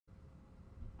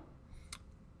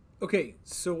Okay,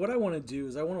 so what I want to do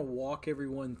is I want to walk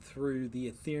everyone through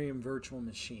the Ethereum virtual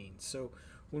machine. So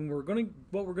what we're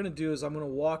gonna do is I'm gonna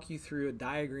walk you through a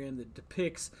diagram that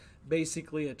depicts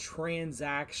basically a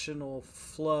transactional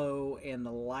flow and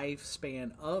the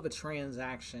lifespan of a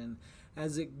transaction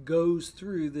as it goes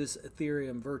through this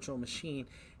Ethereum virtual machine.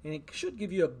 And it should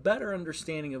give you a better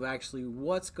understanding of actually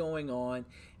what's going on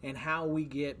and how we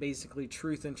get basically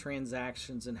truth in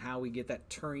transactions and how we get that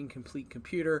Turing complete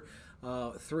computer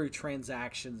through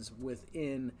transactions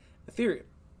within Ethereum.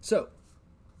 So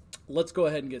let's go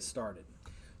ahead and get started.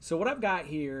 So what I've got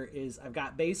here is I've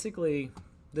got basically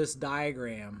this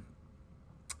diagram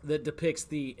that depicts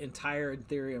the entire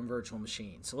Ethereum virtual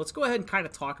machine. So let's go ahead and kind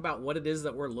of talk about what it is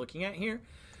that we're looking at here.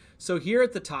 So here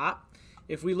at the top,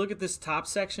 if we look at this top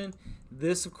section,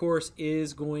 this of course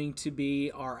is going to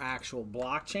be our actual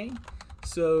blockchain.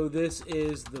 So this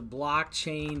is the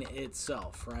blockchain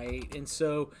itself, right? And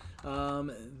so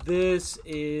this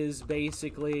is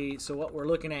basically, so what we're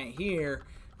looking at here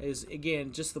is,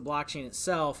 again, just the blockchain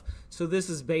itself. So this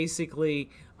is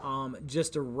basically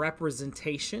just a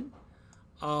representation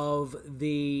of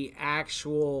the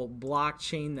actual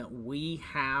blockchain that we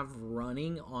have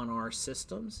running on our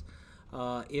systems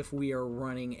if we are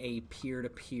running a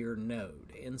peer-to-peer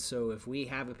node. And so if we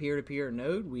have a peer-to-peer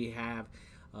node, we have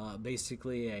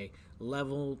basically a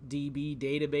level DB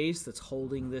database that's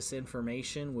holding this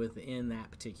information within that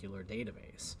particular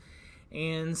database.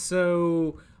 And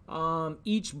so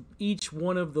each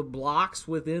one of the blocks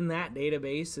within that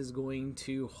database is going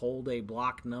to hold a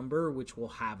block number, which will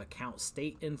have account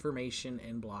state information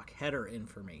and block header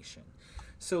information.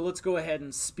 So let's go ahead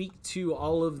and speak to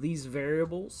all of these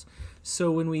variables.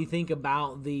 So when we think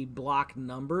about the block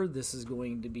number, this is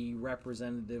going to be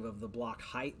representative of the block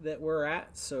height that we're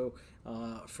at. So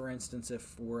for instance,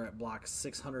 if we're at block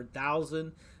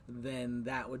 600,000, then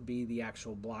that would be the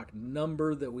actual block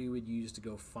number that we would use to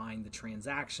go find the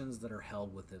transactions that are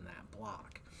held within that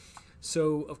block.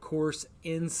 So of course,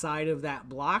 inside of that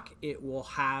block, it will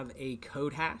have a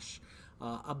code hash,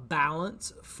 a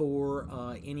balance for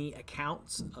any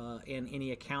accounts and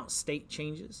any account state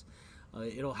changes.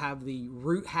 It'll have the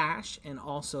root hash and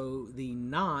also the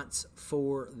nonce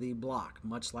for the block,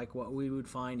 much like what we would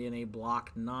find in a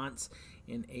block nonce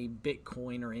in a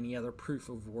Bitcoin or any other proof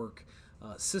of work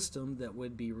system that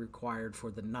would be required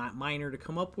for the miner to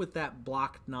come up with that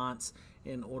block nonce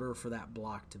in order for that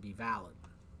block to be valid.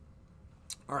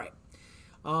 All right.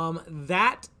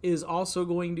 That is also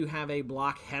going to have a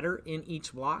block header in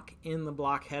each block. In the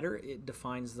block header, it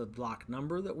defines the block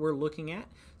number that we're looking at,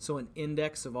 so an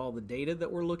index of all the data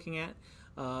that we're looking at.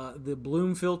 The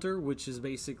Bloom filter, which is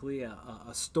basically a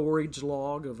storage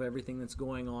log of everything that's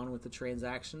going on with the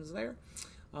transactions there.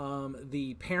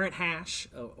 The parent hash,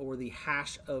 or the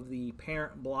hash of the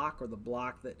parent block, or the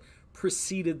block that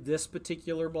preceded this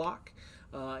particular block.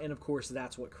 And of course,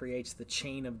 that's what creates the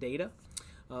chain of data.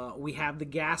 We have the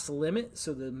gas limit,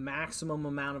 so the maximum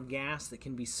amount of gas that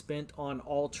can be spent on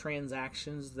all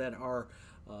transactions that are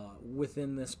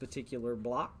within this particular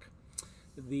block.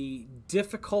 The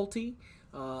difficulty,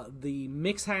 the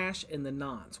mix hash, and the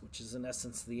nonce, which is in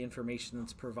essence the information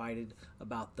that's provided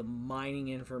about the mining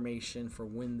information for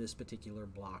when this particular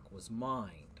block was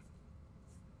mined.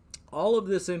 All of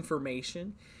this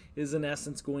information is in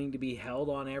essence going to be held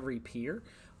on every peer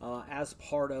as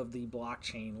part of the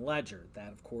blockchain ledger.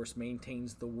 That of course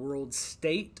maintains the world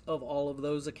state of all of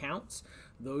those accounts.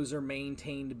 Those are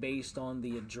maintained based on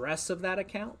the address of that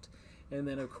account, and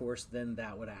then of course then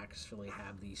that would actually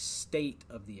have the state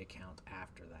of the account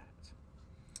after that.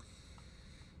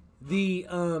 The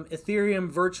Ethereum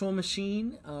virtual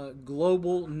machine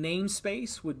global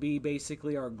namespace would be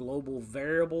basically our global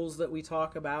variables that we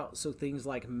talk about. So things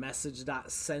like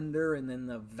message.sender and then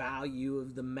the value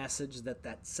of the message that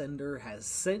that sender has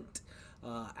sent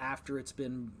after it's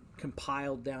been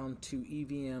compiled down to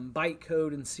EVM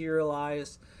bytecode and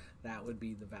serialized. That would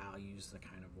be the values, the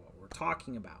kind of what we're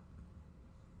talking about.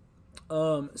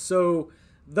 So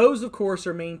those, of course,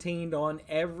 are maintained on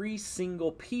every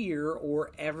single peer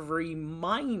or every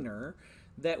miner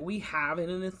that we have in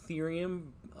an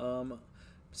Ethereum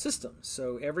system.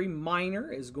 So every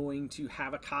miner is going to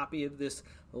have a copy of this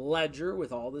ledger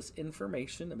with all this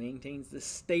information that maintains this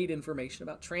state information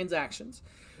about transactions,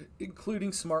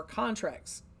 including smart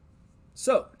contracts.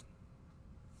 So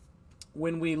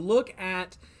when we look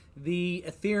at the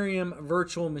Ethereum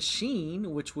virtual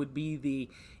machine, which would be the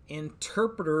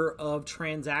interpreter of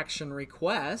transaction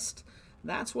request,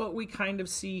 that's what we kind of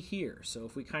see here. So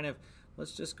if we kind of,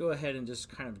 let's just go ahead and just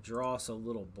kind of draw us a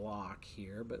little block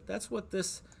here, but that's what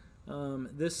this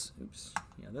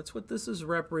that's what this is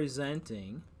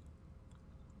representing.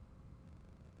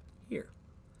 here.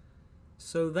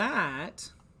 So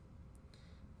that,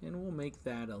 and we'll make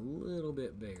that a little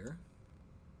bit bigger.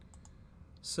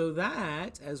 So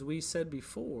that, as we said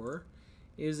before,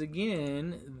 is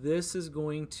again, this is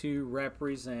going to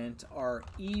represent our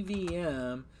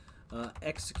EVM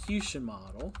execution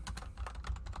model,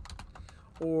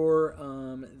 or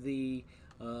the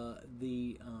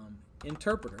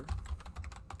interpreter.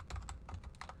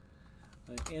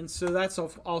 And so that's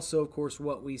also, of course,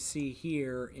 what we see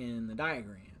here in the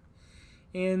diagram.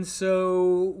 And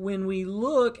so when we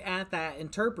look at that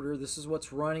interpreter, this is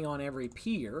what's running on every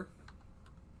peer.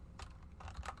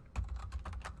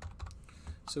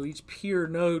 So each peer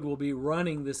node will be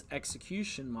running this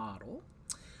execution model.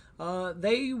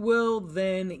 They will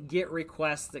then get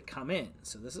requests that come in.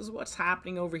 So this is what's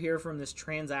happening over here from this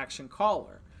transaction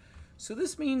caller. So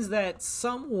this means that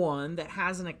someone that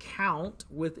has an account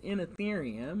within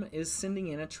Ethereum is sending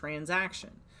in a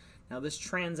transaction. Now this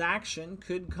transaction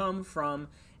could come from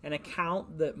an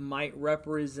account that might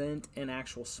represent an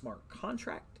actual smart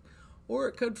contract, or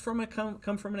it could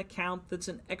come from an account that's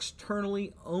an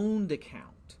externally owned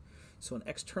account. So an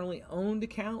externally owned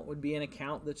account would be an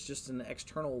account that's just an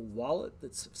external wallet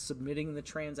that's submitting the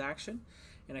transaction,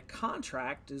 and a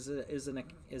contract is a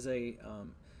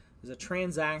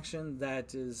transaction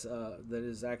that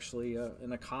is actually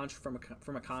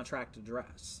from a contract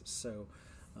address.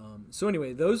 So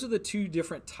anyway, those are the two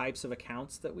different types of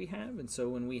accounts that we have. And so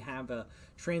when we have a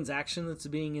transaction that's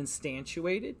being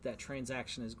instantiated, that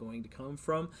transaction is going to come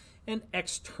from an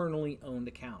externally owned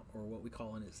account, or what we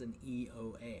call it is an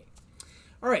EOA.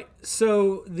 All right,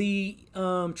 so the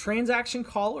transaction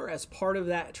caller as part of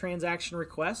that transaction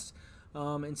request,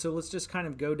 and so let's just kind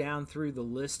of go down through the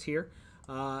list here.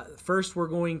 First, we're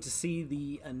going to see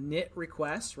the init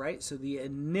request, right? So the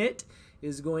init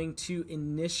is going to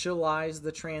initialize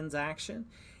the transaction.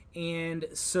 And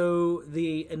so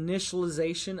the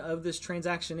initialization of this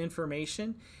transaction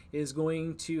information is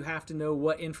going to have to know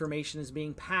what information is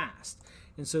being passed.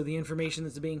 And so the information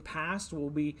that's being passed will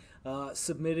be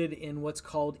submitted in what's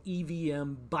called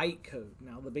EVM bytecode.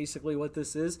 Now, basically what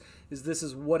this is this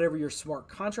is whatever your smart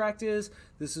contract is,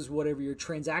 this is whatever your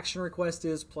transaction request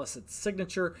is, plus its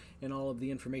signature and all of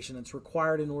the information that's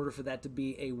required in order for that to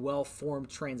be a well-formed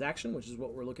transaction, which is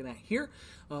what we're looking at here.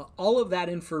 All of that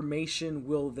information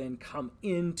will then come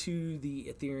into the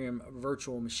Ethereum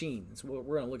virtual machine. So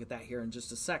we're going to look at that here in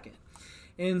just a second.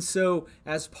 And so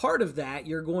as part of that,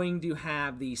 you're going to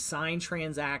have the signed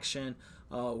transaction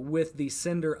with the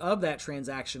sender of that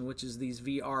transaction, which is these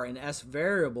VR and S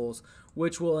variables,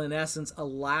 which will in essence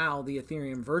allow the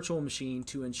Ethereum virtual machine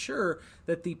to ensure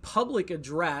that the public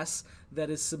address that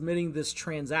is submitting this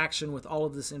transaction with all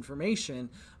of this information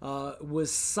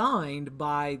was signed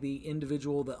by the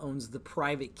individual that owns the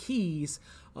private keys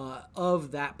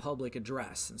of that public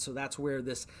address. And so that's where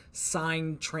this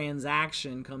signed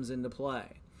transaction comes into play.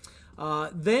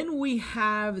 Then we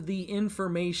have the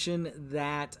information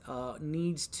that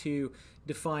needs to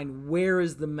define where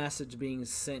is the message being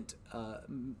sent,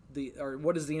 or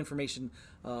what is the information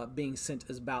being sent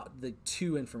is about the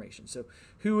two information. So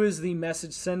who is the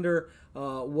message sender,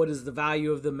 what is the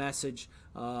value of the message,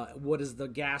 what is the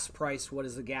gas price, what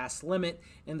is the gas limit,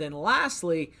 and then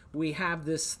lastly we have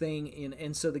this thing in,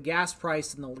 and so the gas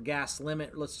price and the gas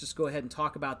limit, let's just go ahead and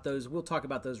talk about those. We'll talk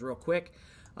about those real quick.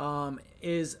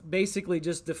 Is basically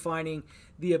just defining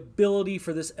the ability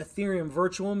for this Ethereum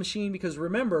virtual machine, because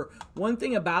remember, one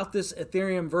thing about this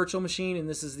Ethereum virtual machine, and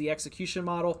this is the execution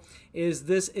model, is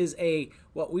this is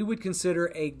what we would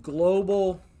consider a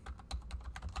global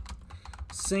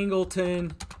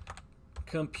singleton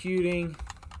computing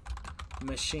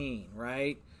machine,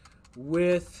 right,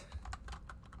 with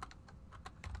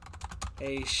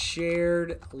a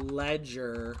shared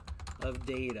ledger of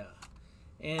data.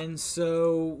 And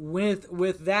so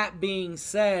with that being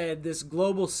said, this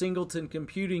global singleton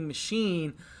computing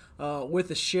machine with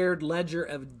a shared ledger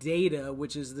of data,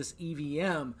 which is this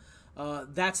EVM,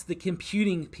 that's the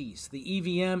computing piece. The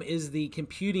EVM is the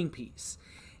computing piece.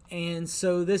 And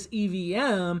so this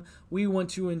EVM, we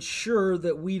want to ensure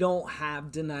that we don't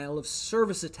have denial of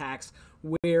service attacks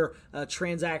where a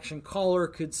transaction caller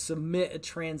could submit a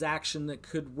transaction that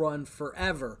could run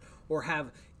forever or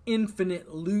have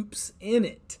infinite loops in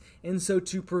it. And so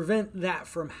to prevent that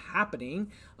from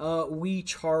happening, we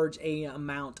charge an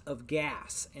amount of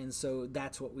gas. And so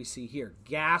that's what we see here.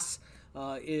 Gas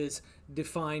is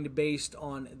defined based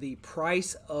on the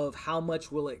price of how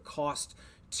much will it cost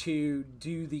to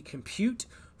do the compute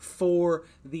for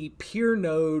the peer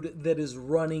node that is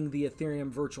running the Ethereum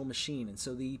virtual machine. And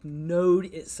so the node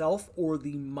itself, or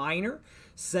the miner,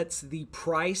 sets the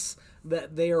price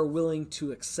that they are willing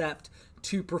to accept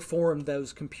to perform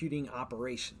those computing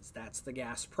operations. That's the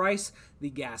gas price. The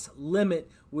gas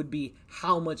limit would be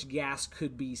how much gas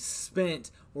could be spent,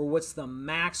 or what's the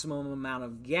maximum amount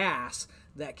of gas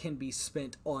that can be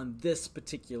spent on this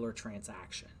particular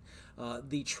transaction.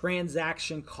 The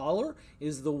transaction caller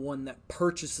is the one that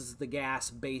purchases the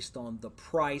gas based on the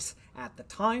price at the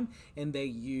time, and they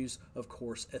use, of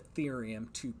course,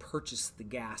 Ethereum to purchase the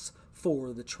gas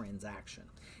for the transaction.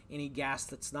 Any gas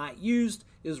that's not used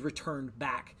is returned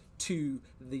back to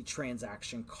the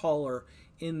transaction caller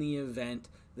in the event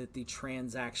that the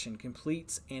transaction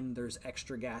completes and there's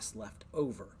extra gas left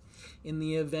over. In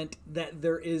the event that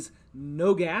there is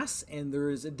no gas and there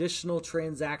is additional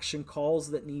transaction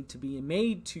calls that need to be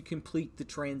made to complete the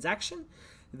transaction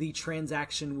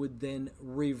would then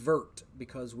revert,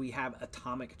 because we have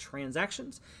atomic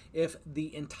transactions. If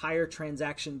the entire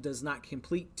transaction does not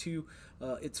complete to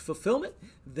its fulfillment,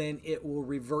 then it will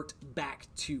revert back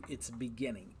to its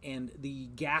beginning, and the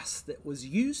gas that was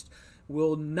used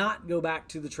will not go back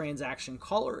to the transaction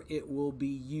caller. It will be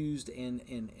used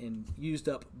and used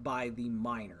up by the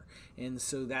miner. And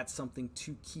so that's something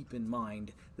to keep in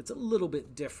mind that's a little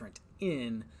bit different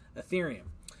in Ethereum.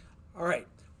 All right,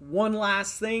 one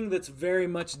last thing that's very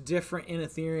much different in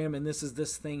Ethereum, and this is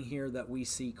this thing here that we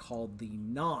see called the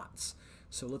nonce.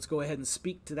 So let's go ahead and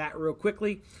speak to that real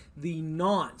quickly. The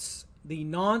nonce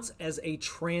as a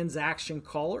transaction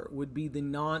caller would be the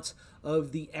nonce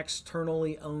of the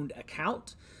externally owned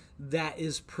account that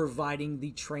is providing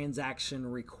the transaction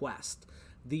request.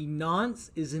 The nonce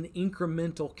is an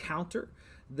incremental counter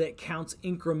that counts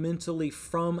incrementally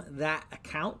from that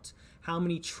account how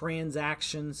many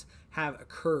transactions have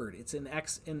occurred. It's in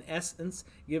essence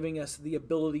giving us the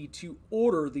ability to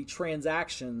order the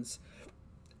transactions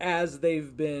as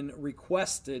they've been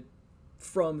requested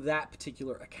from that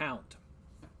particular account,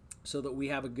 so that we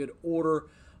have a good order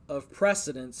of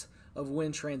precedence of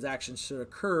when transactions should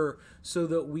occur, so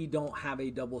that we don't have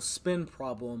a double spend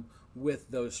problem with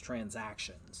those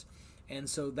transactions. And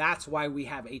so that's why we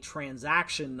have a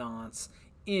transaction nonce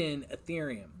in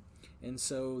Ethereum. And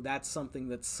so that's something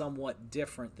that's somewhat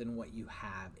different than what you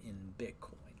have in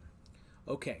Bitcoin.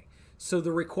 Okay, so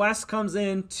the request comes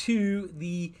in to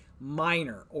the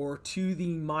miner, or to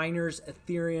the miner's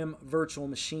Ethereum virtual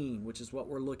machine, which is what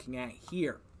we're looking at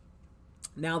here.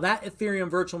 Now, that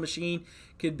Ethereum virtual machine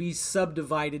could be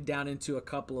subdivided down into a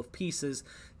couple of pieces.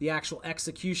 The actual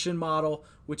execution model,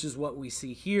 which is what we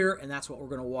see here, and that's what we're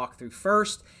going to walk through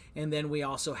first. And then we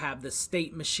also have the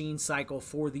state machine cycle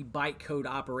for the bytecode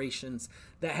operations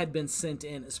that had been sent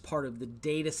in as part of the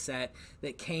data set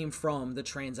that came from the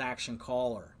transaction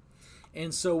caller.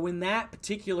 And so when that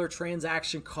particular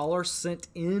transaction caller sent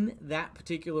in that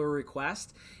particular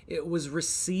request, it was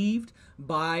received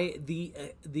by the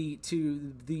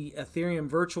Ethereum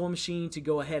virtual machine to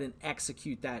go ahead and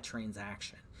execute that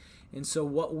transaction. And so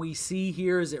what we see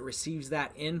here is it receives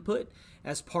that input.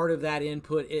 As part of that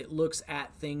input, it looks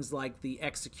at things like the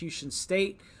execution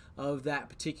state of that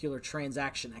particular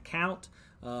transaction account,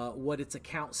 what its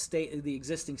account state, the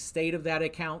existing state of that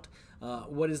account,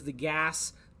 what is the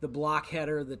gas, the block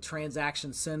header, the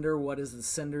transaction sender, what is the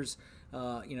sender's,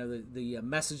 the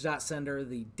message.sender,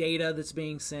 the data that's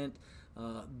being sent,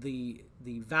 the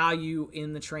value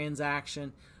in the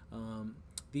transaction,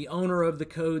 the owner of the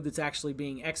code that's actually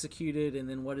being executed, and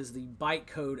then what is the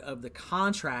bytecode of the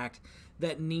contract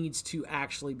that needs to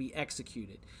actually be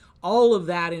executed. All of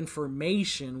that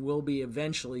information will be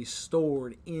eventually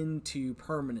stored into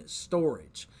permanent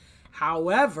storage.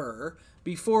 However,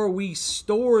 before we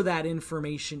store that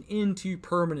information into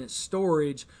permanent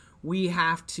storage, we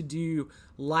have to do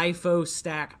LIFO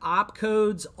stack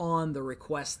opcodes on the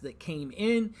request that came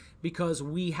in, because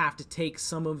we have to take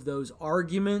some of those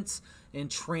arguments and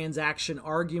transaction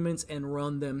arguments and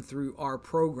run them through our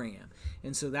program.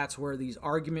 And so that's where these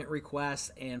argument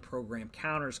requests and program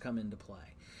counters come into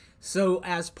play. So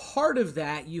as part of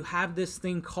that, you have this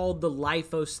thing called the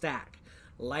LIFO stack.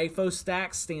 LIFO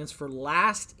stack stands for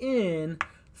last in,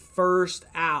 first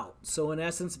out. So in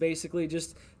essence, basically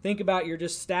just think about, you're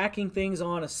just stacking things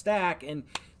on a stack, and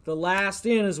the last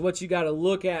in is what you got to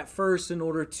look at first in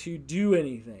order to do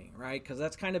anything, right? Because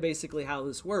that's kind of basically how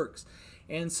this works.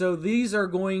 And so these are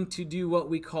going to do what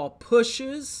we call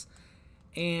pushes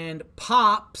and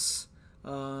pops.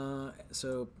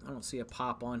 So I don't see a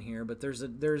pop on here, but there's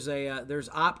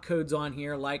opcodes on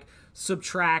here, like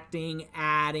subtracting,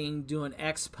 adding, doing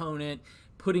exponent,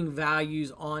 putting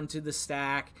values onto the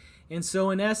stack. And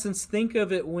so in essence, think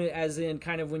of it as in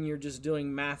kind of when you're just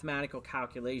doing mathematical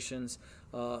calculations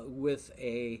with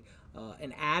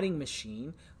an adding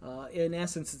machine. In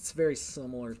essence, it's very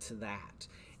similar to that.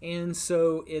 And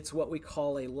so it's what we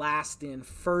call a last in,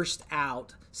 first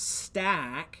out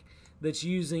stack that's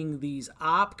using these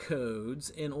opcodes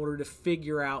in order to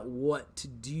figure out what to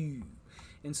do.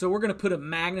 And so we're going to put a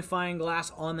magnifying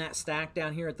glass on that stack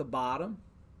down here at the bottom.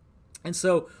 And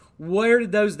so where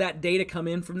did that data come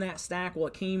in from that stack? Well,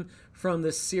 it came from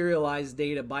the serialized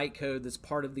data bytecode that's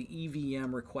part of the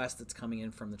EVM request that's coming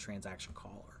in from the transaction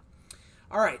caller.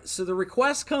 All right, so the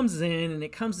request comes in, and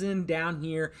it comes in down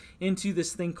here into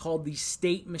this thing called the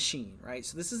state machine, right?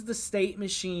 So this is the state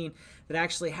machine that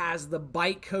actually has the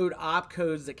bytecode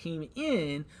opcodes that came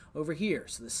in over here.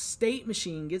 So the state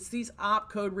machine gets these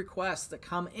opcode requests that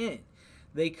come in.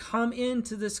 They come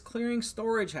into this clearing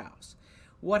storage house.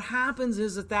 What happens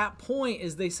is at that point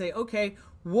is they say, okay,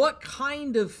 what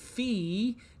kind of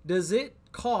fee does it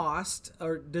cost,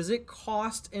 or does it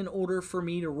cost in order for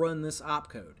me to run this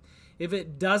opcode? If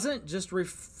it doesn't, just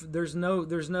there's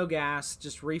no gas,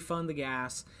 just refund the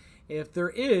gas. If there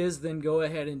is, then go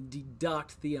ahead and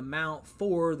deduct the amount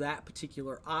for that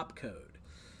particular opcode.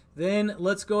 Then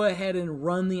let's go ahead and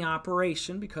run the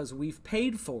operation because we've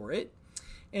paid for it.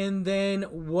 And then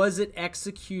was it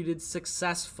executed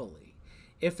successfully?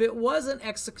 If it wasn't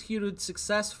executed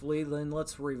successfully, then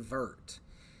let's revert.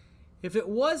 If it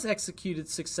was executed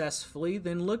successfully,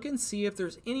 then look and see if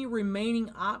there's any remaining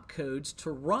opcodes to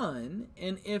run,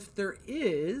 and if there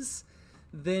is,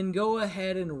 then go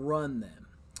ahead and run them.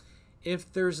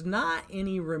 If there's not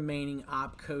any remaining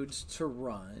opcodes to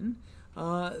run,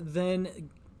 then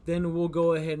we'll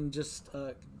go ahead and just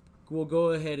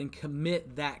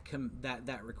commit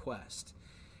that request.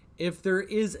 If there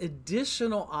is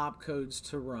additional opcodes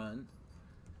to run,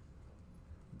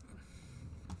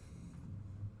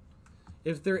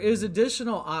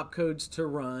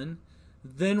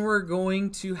 then we're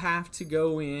going to have to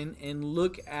go in and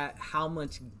look at how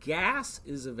much gas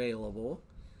is available,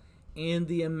 and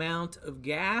the amount of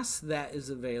gas that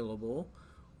is available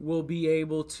will be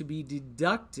able to be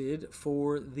deducted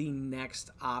for the next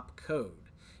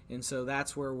opcode. And so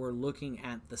that's where we're looking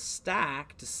at the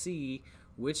stack to see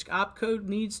which opcode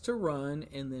needs to run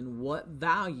and then what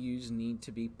values need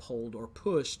to be pulled or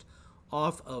pushed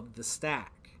off of the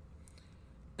stack.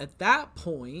 At that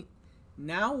point,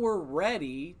 now we're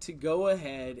ready to go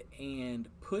ahead and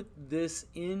put this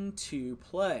into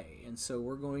play. And so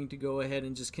we're going to go ahead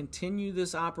and just continue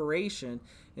this operation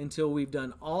until we've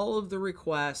done all of the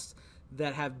requests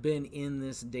that have been in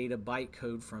this data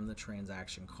bytecode from the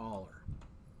transaction caller.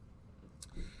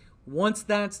 Once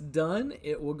that's done,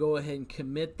 it will go ahead and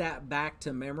commit that back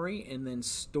to memory and then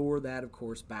store that, of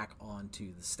course, back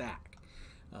onto the stack.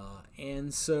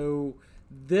 And so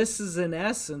this is in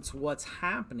essence what's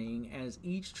happening as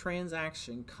each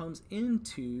transaction comes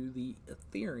into the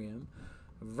Ethereum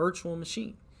virtual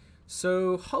machine.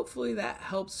 So hopefully that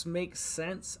helps make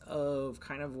sense of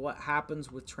kind of what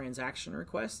happens with transaction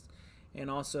requests, and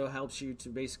also helps you to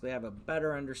basically have a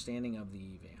better understanding of the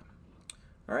EVM.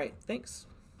 All right, thanks.